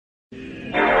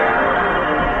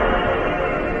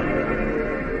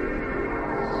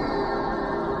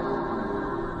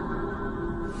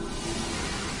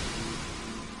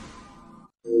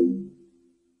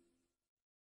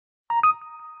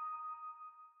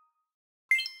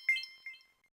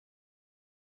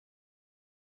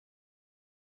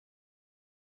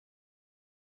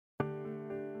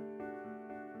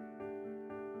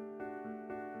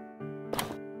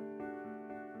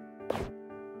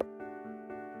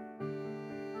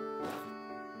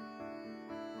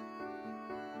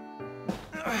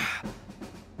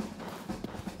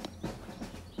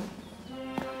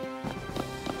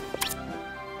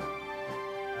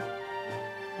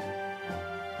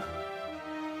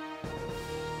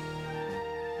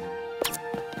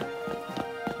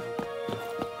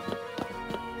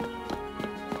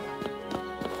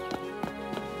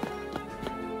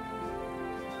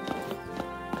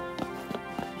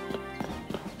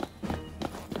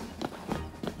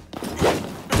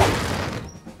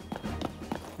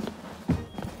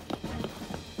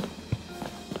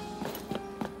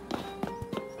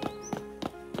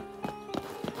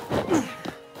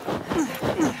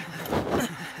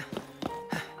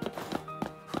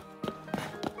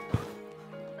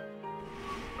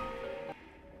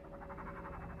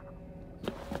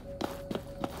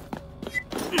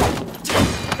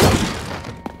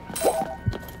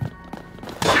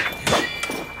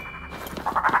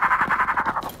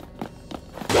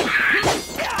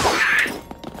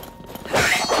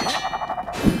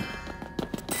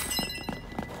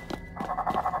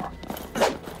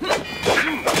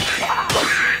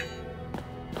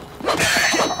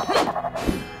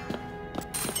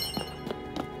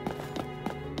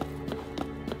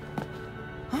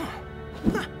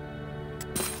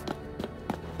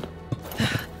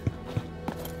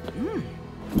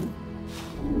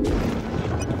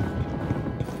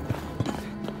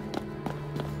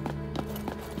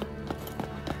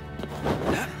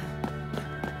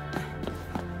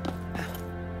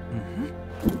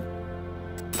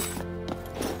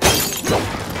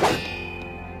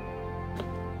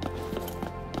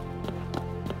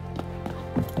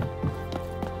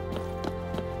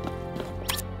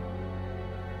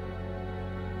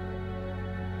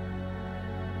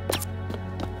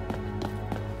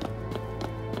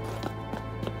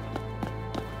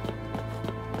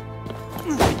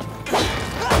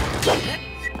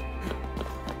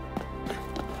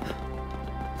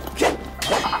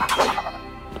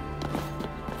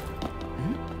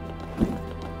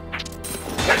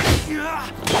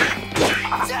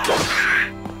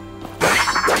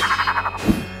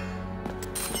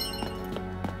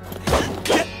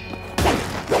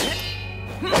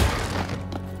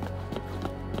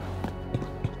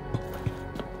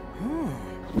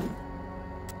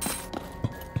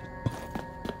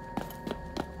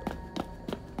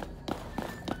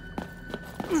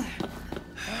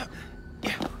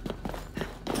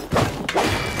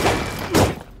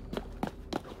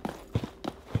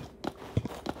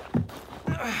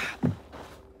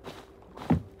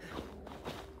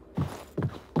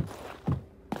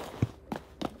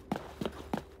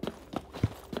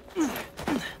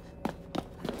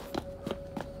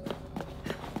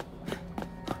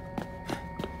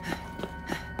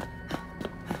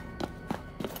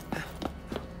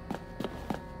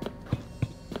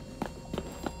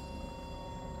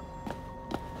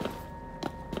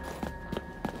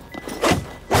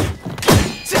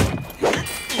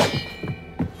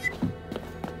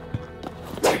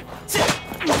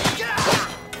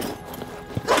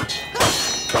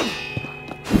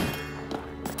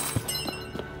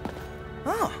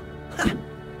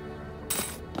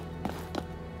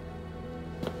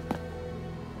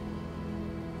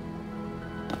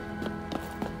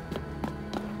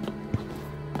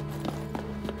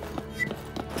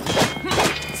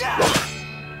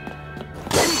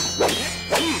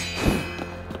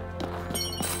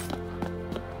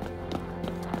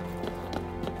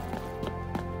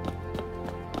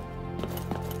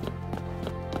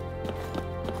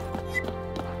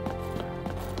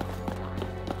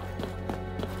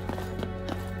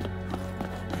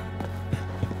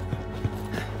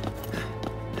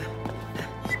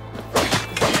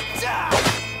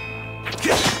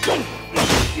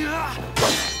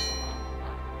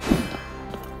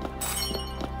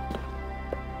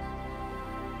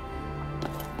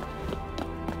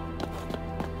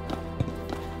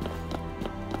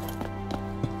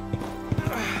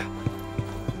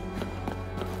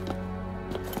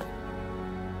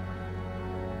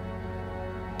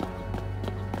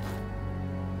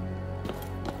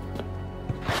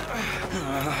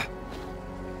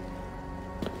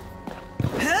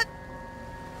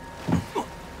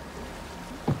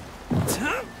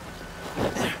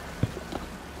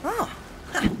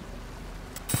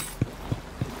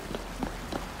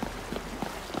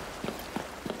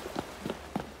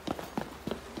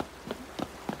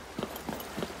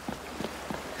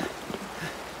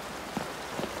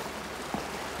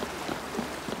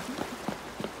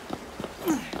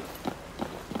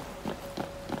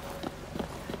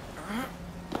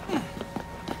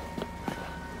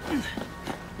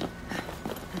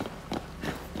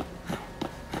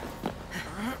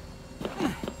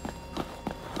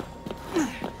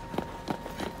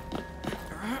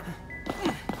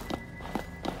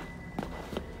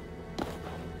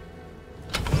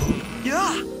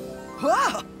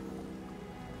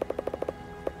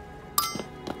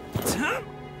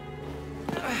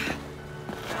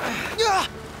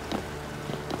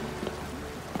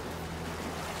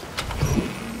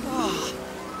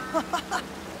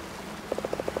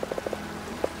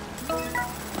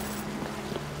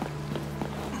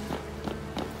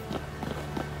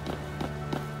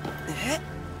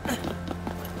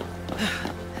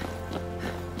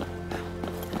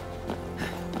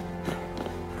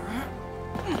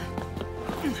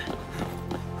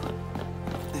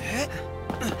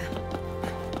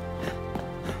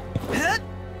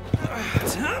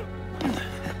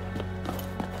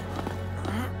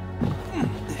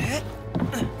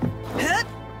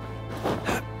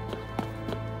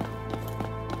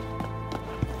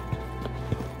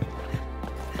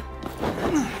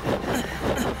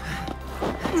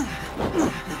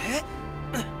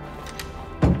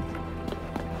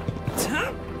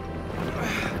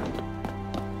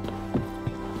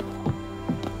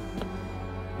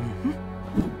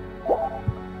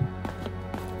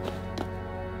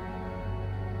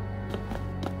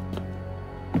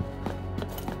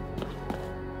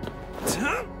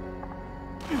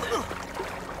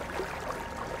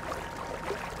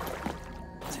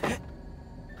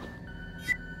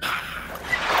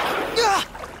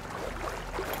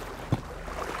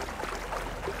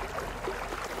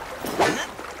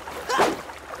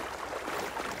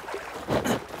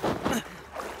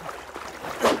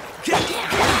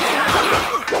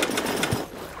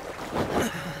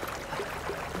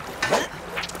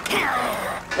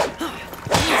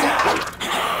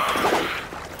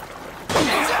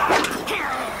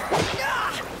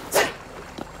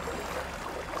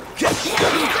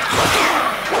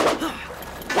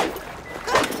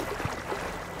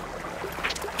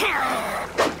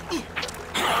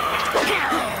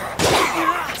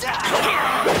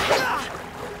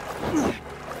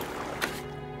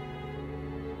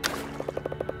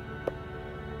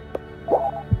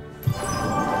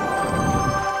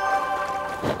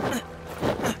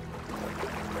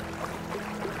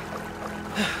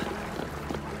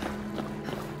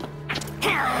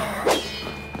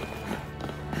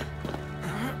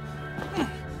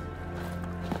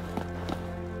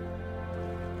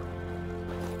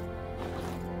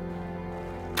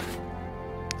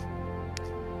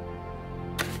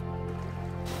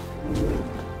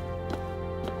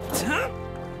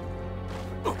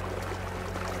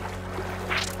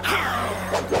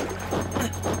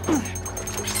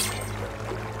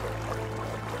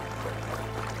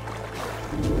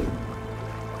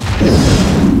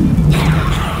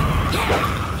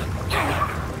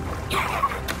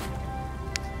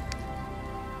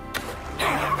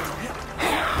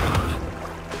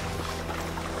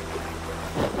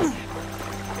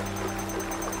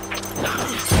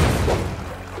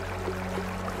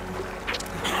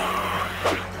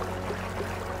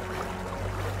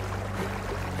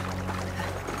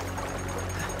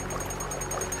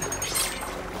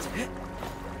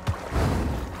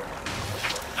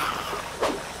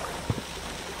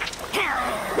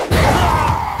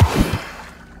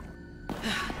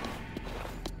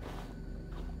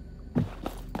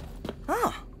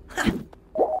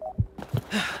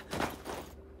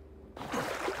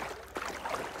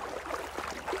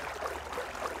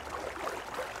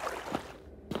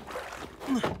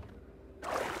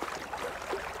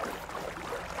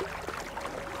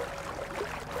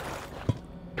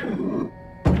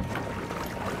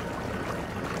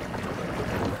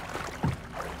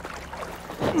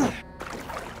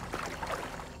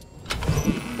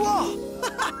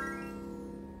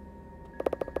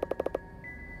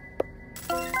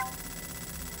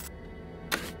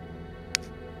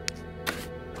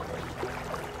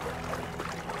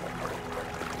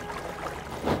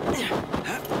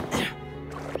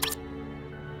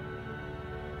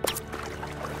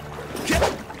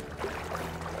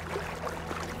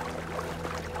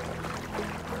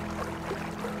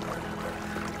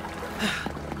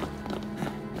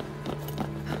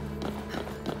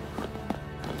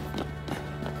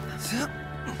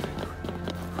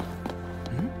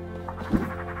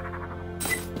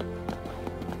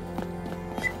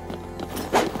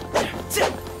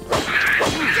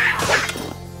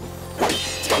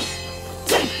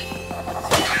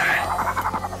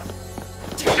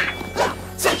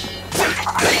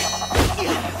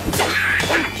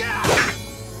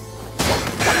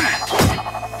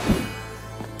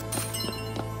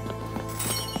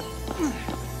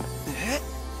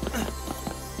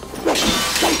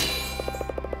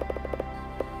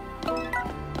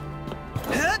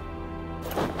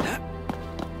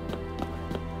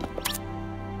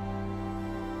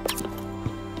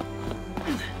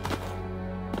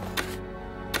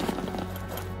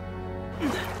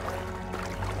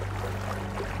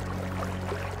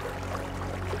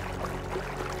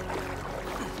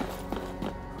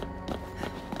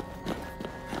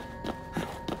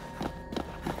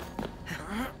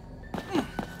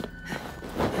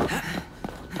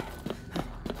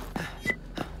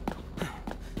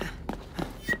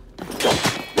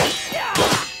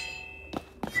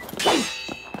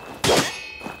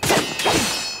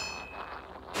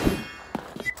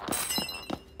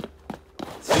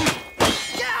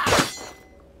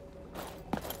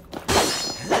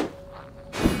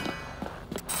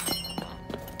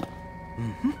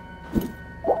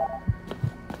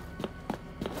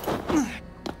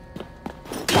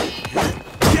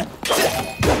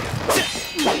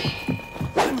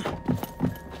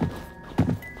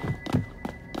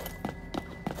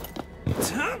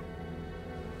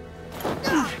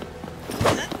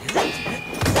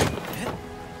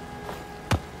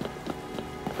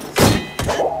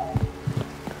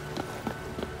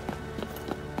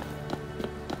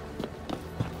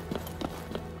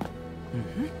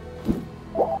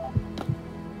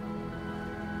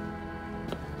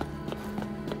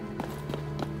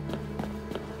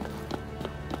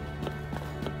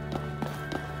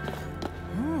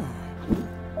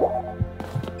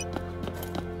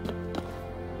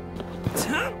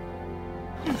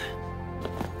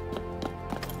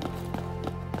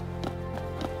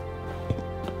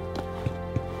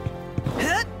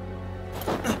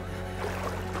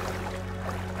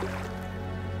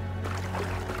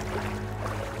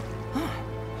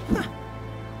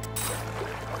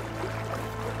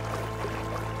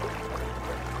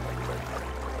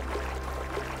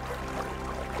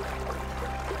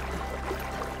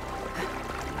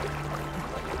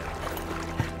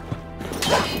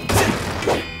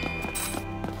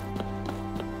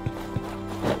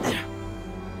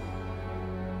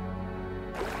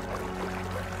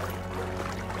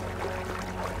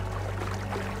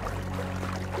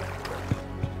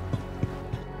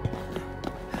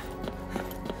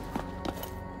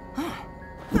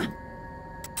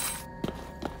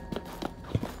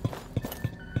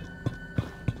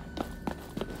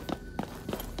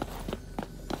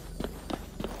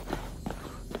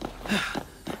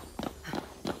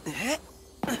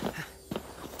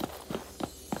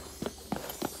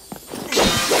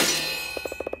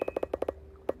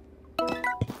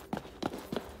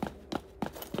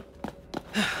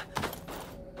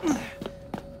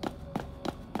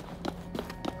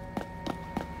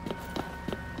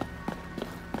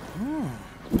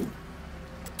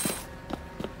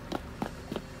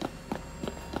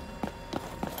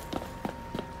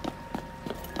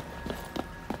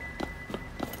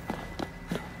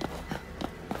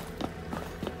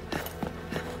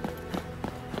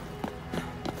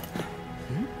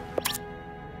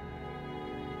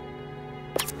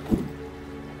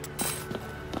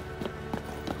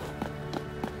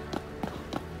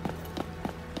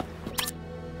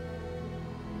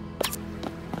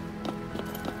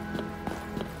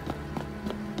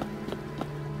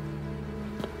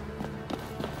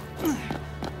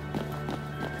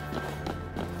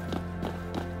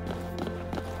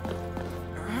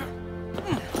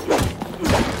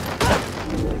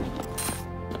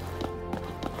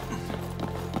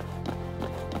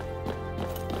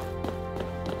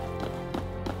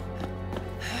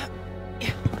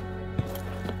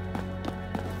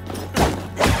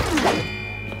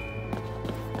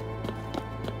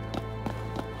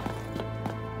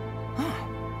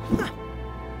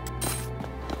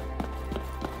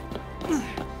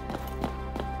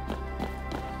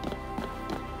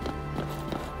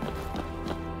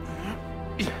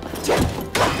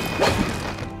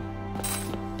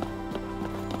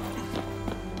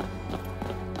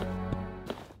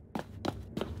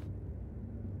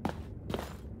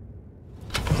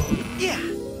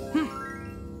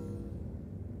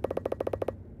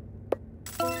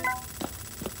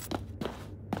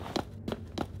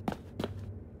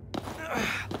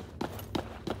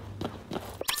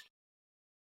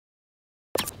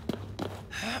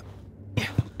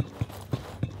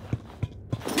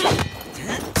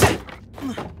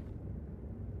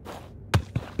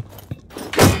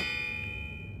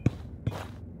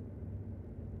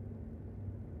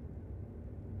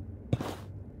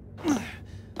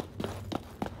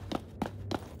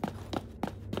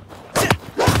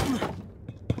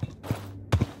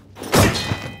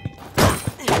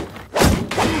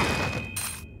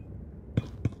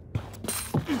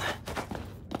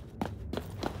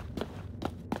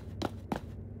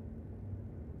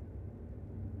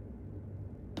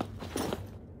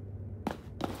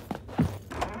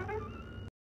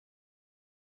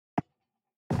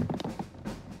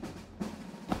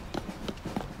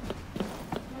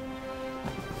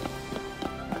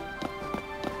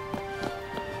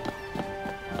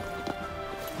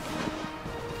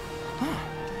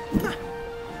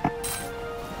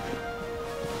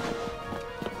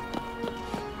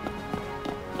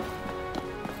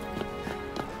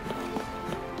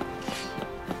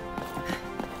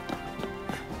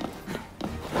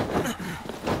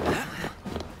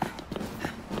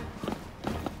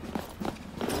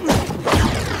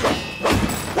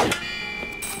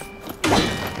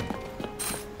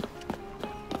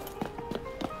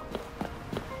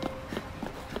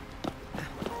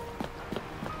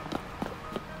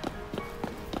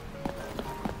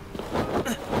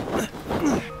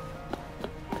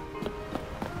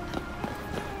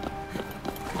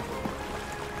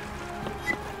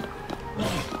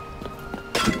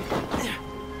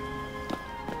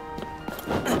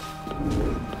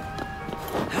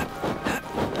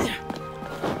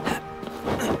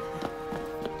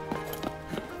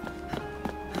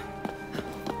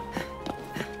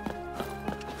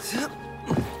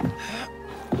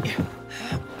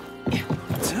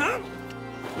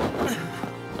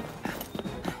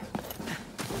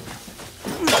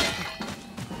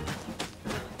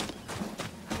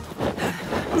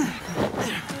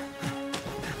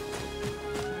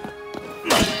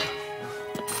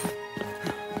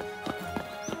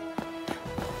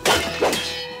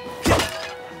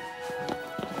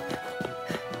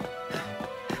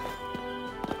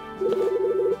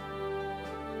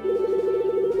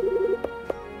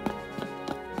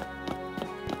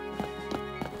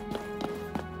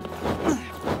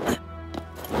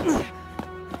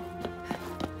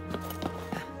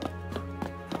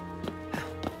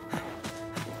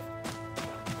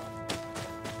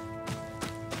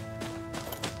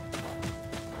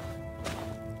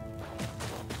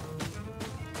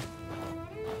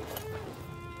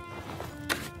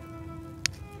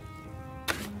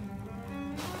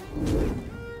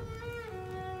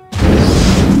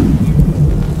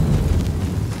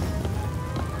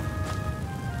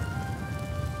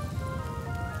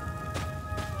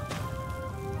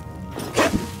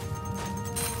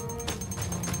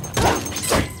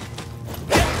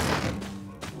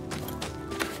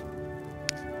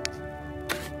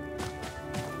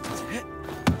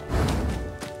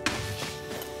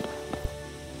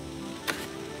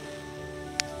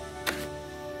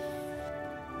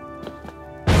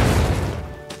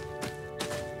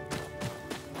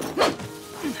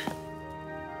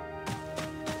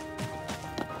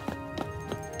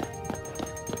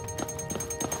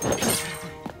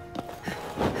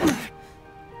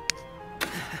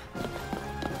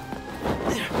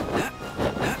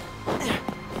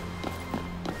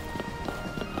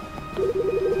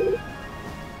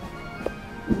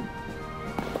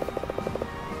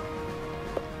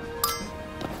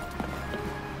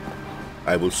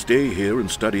I will stay here and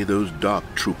study those dark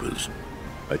troopers.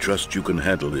 I trust you can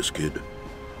handle this, kid.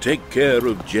 Take care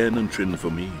of Jen and Trin for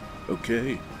me,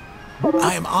 okay?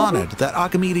 I am honored that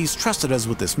Archimedes trusted us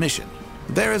with this mission.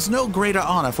 There is no greater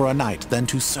honor for a knight than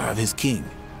to serve his king.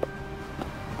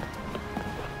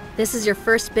 This is your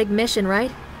first big mission,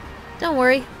 right? Don't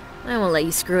worry, I won't let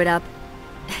you screw it up.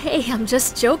 Hey, I'm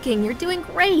just joking, you're doing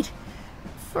great.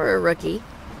 For a rookie.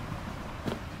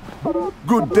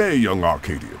 Good day, young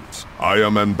Arcadians. I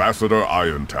am Ambassador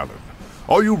Iron Talon.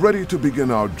 Are you ready to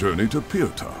begin our journey to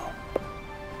Pyrta?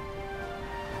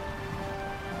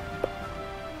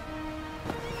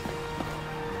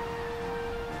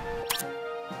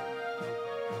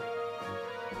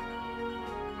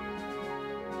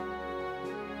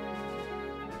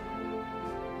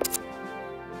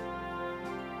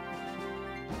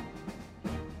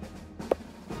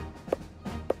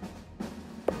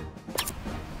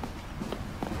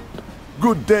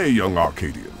 Good day, young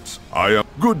Arcadians.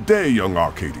 Good day, young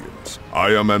Arcadians. I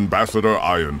am Ambassador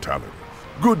Iron Talon.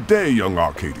 Good day, young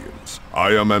Arcadians.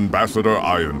 I am Ambassador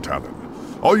Iron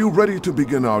Talon. Are you ready to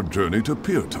begin our journey to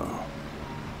Pyrta?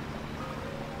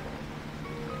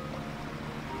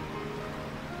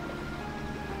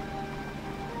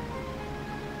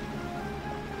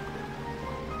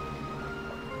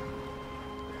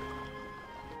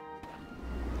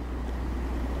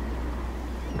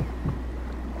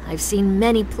 I've seen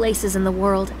many places in the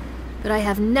world, but I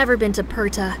have never been to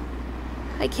Pyrta.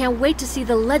 I can't wait to see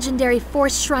the legendary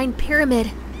Force Shrine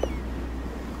Pyramid.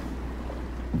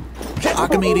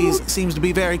 Archimedes seems to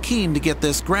be very keen to get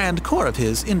this grand core of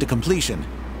his into completion.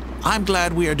 I'm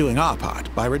glad we are doing our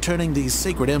part by returning these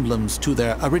sacred emblems to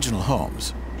their original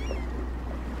homes.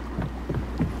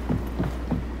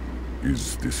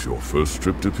 Is this your first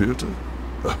trip to Pyrta?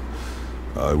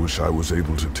 I wish I was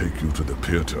able to take you to the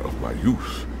Pyrta of my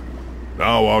youth.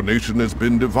 Now our nation has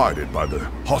been divided by the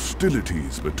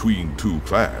hostilities between two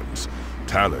clans,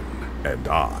 Talon and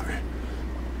I.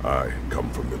 I come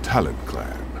from the Talon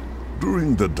clan.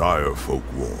 During the Dire Folk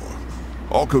War,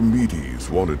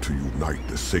 Archimedes wanted to unite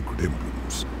the sacred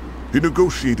emblems. He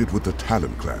negotiated with the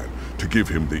Talon clan to give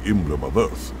him the emblem of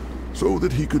Earth, so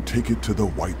that he could take it to the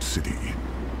White City.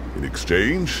 In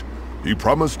exchange, he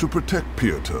promised to protect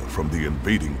Pyrta from the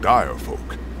invading Dire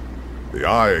Folk. The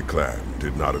Eye clan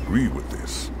did not agree with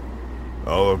this.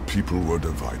 Our people were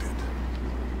divided.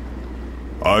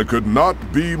 I could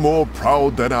not be more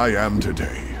proud than I am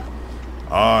today.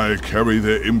 I carry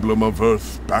the emblem of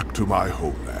Earth back to my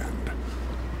homeland.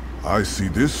 I see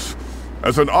this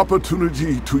as an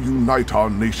opportunity to unite our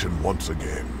nation once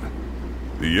again.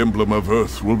 The emblem of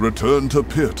Earth will return to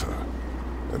Pyrta,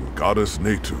 and Goddess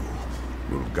Natu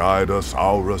will guide us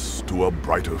Aurus to a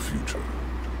brighter future.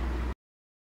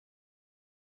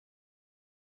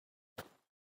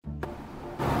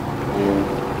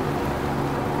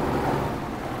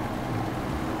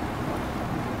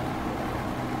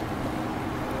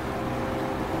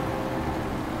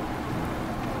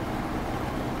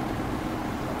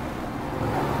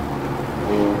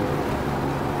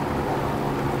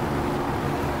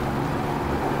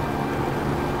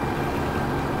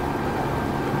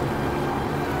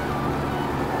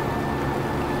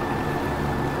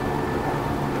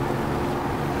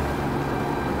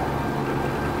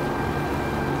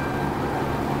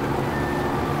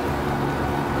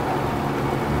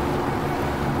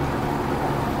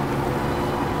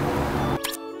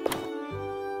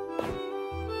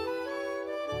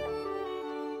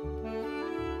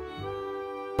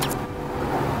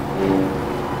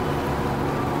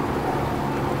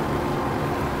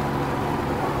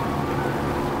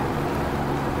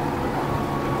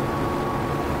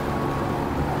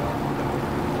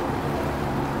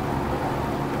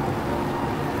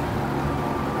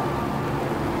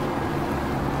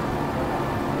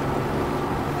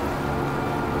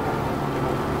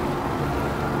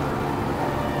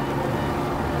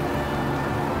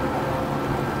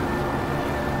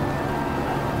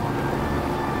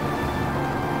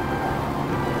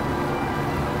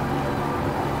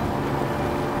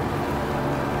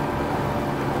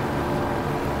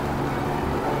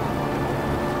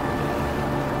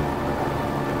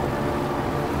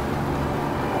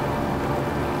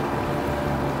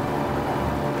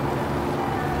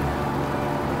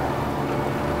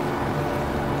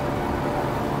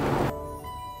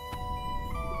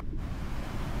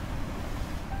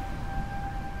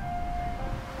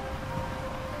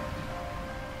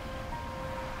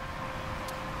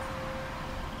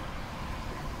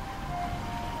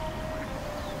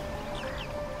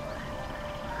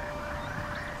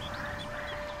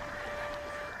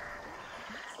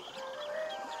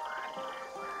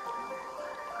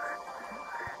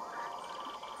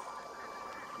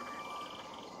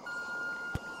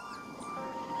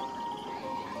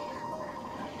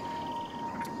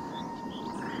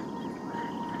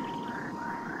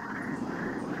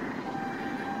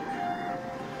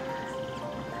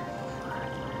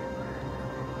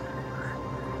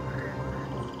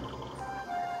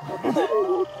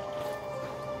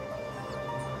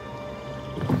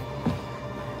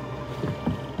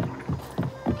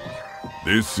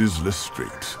 This is Lestrade,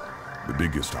 the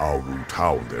biggest Auru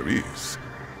town there is.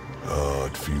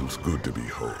 It feels good to be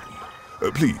home.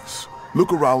 Please,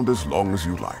 look around as long as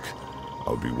you like.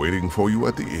 I'll be waiting for you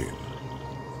at the inn.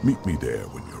 Meet me there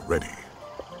when you're ready.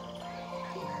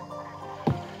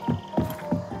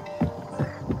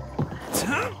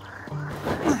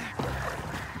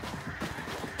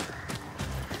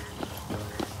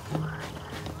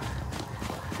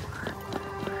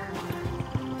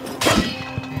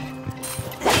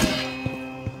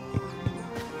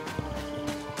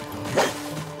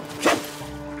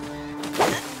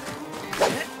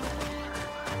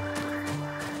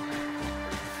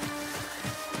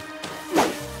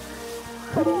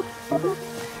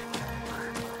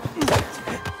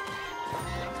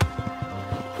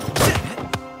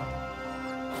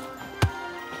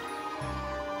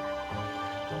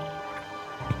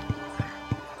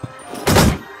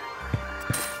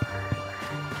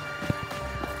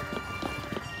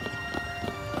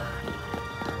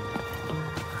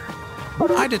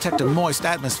 I detect a moist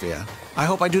atmosphere. I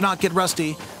hope I do not get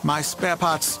rusty. My spare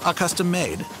parts are custom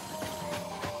made.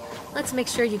 Let's make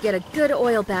sure you get a good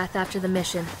oil bath after the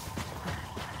mission.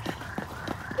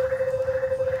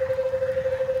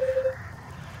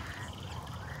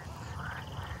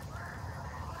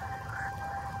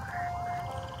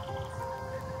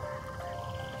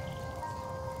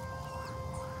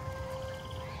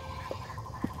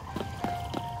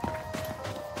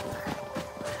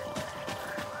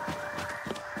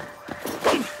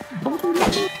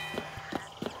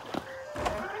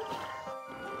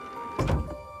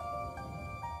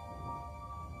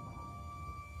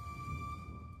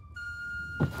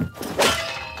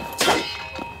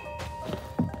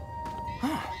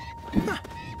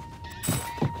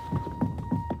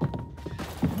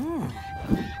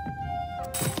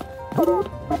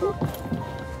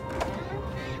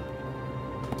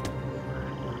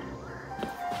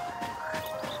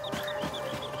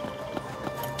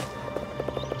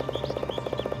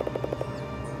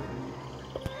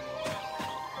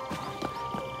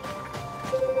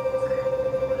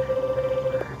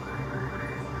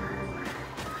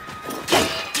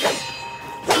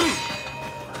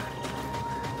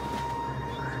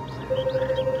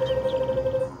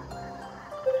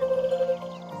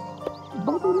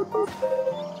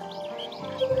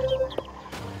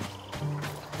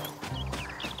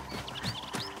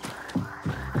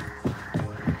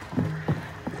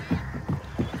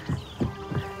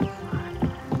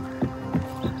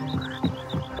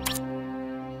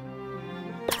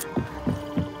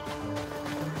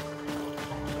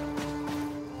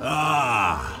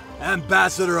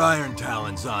 Ambassador Iron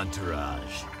Talon's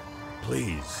entourage.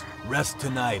 Please, rest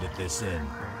tonight at this inn.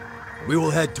 We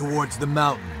will head towards the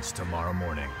mountains tomorrow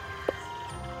morning.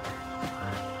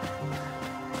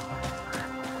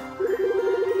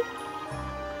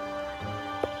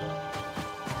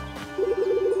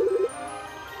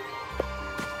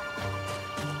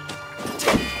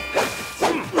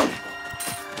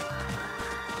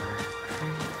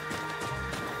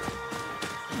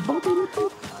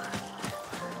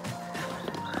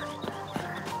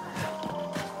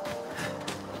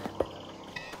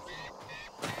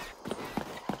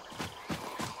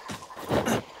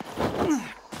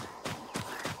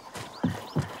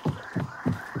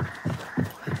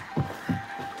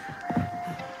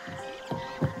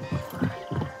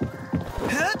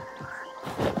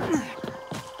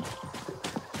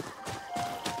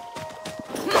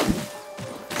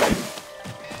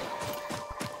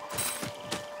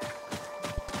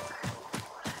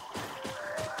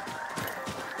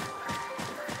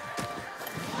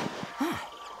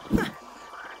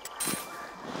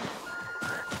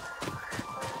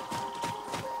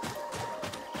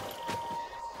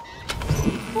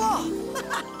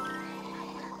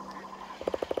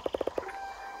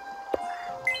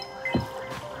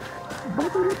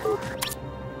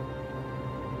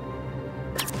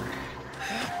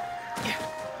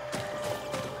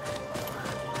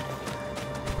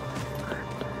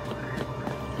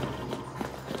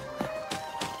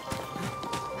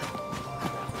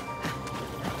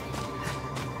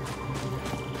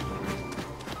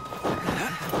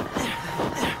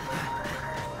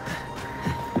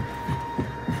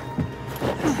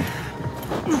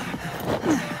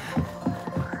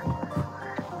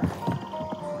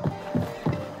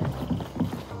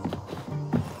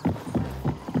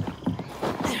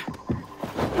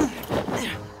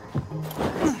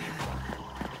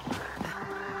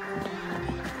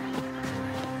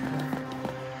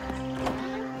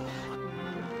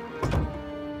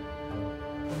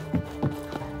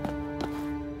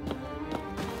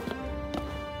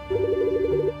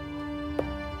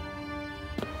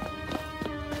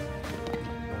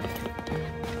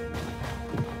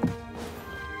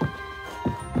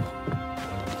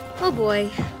 Oh boy,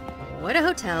 what a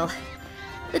hotel.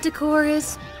 The decor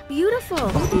is beautiful.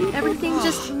 Everything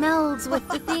just melds with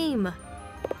the theme.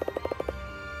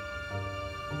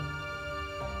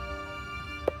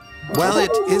 Well,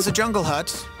 it is a jungle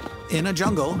hut in a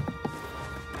jungle.